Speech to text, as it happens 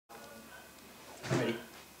Ready?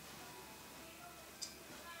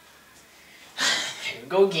 Here we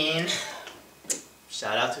go again.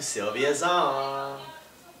 Shout out to Sylvia Zong.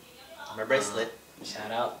 My bracelet.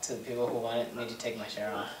 Shout out to the people who wanted me to take my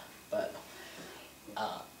shirt off, but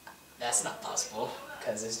that's not possible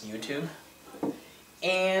because it's YouTube.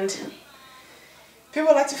 And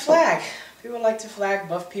people like to flag. People like to flag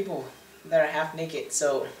buff people that are half naked,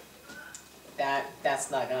 so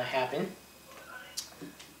that's not gonna happen.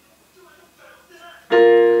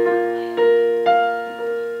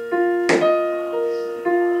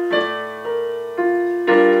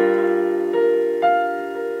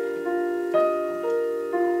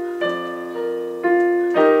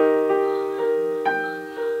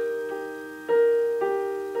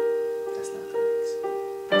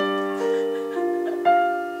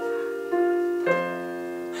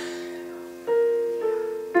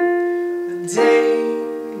 Day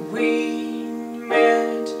we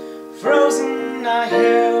met, frozen, I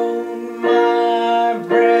held my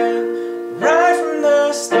breath. Right from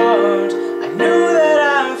the start, I knew that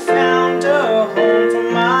I found a home for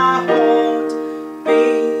my heart.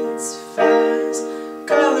 Beats fast,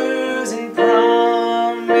 colors and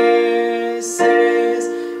promises.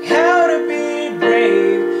 How to be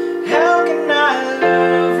brave, how can I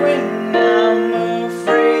love when I'm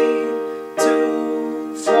afraid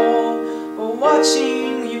to fall?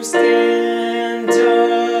 Watching you stand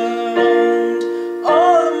alone,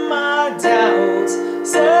 all of my doubts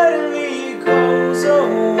suddenly goes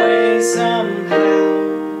away somehow.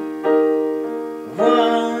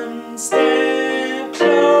 One step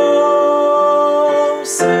closer.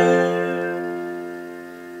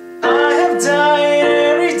 I have died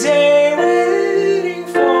every day waiting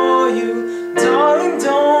for you, darling.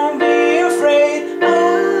 Don't be afraid. I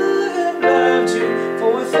have loved you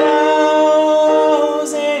for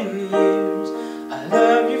 1,000 years. I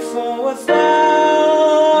love you for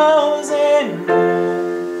 1,000 more.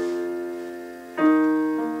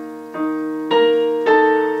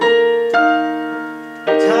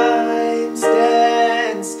 Time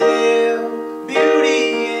stands still,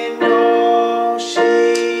 beauty in all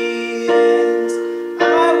she is.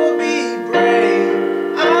 I will be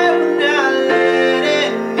brave, I will not let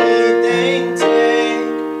anything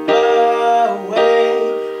take away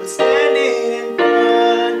what's standing in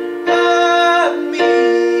front of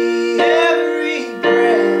me. Every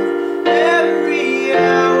breath, every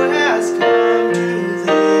hour has come to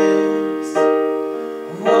this.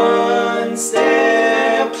 One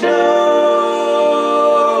step closer.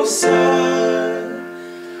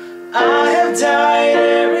 I have died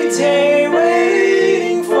every day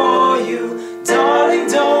waiting for you, darling.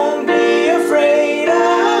 Don't be afraid.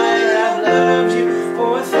 I have loved you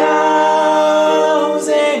for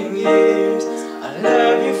 1,000 years. I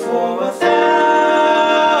love you for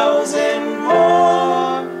 1,000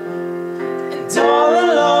 more. And all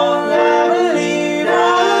along I believe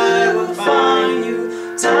I will find you.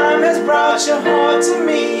 Time has brought your heart to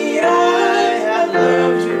me. I have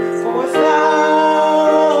loved you for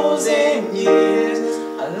 1,000 years.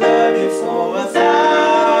 I love you for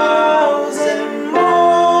 1,000 more.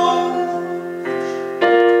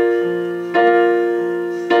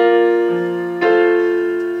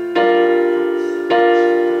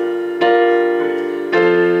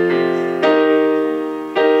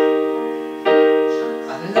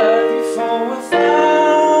 I love you for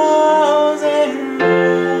 1,000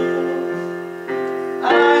 more. I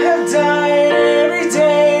have died every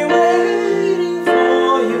day waiting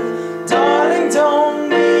for you, darling. Don't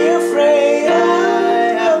be afraid.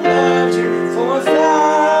 I have loved you for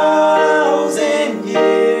 1,000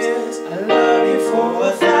 years. I love you for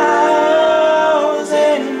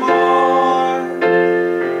 1,000 more.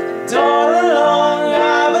 And all along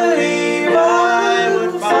I believe I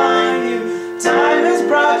would find you. Time has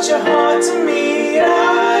brought your heart to me.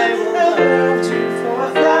 I will love you for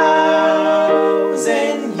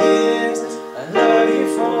 1,000 years. I love you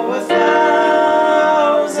for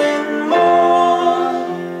 1,000 more.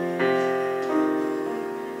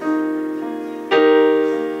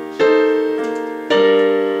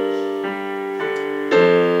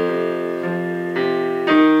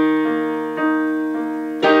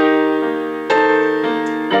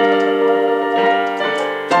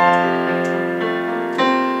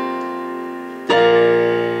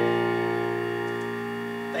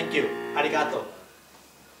 Thank you. Arigato.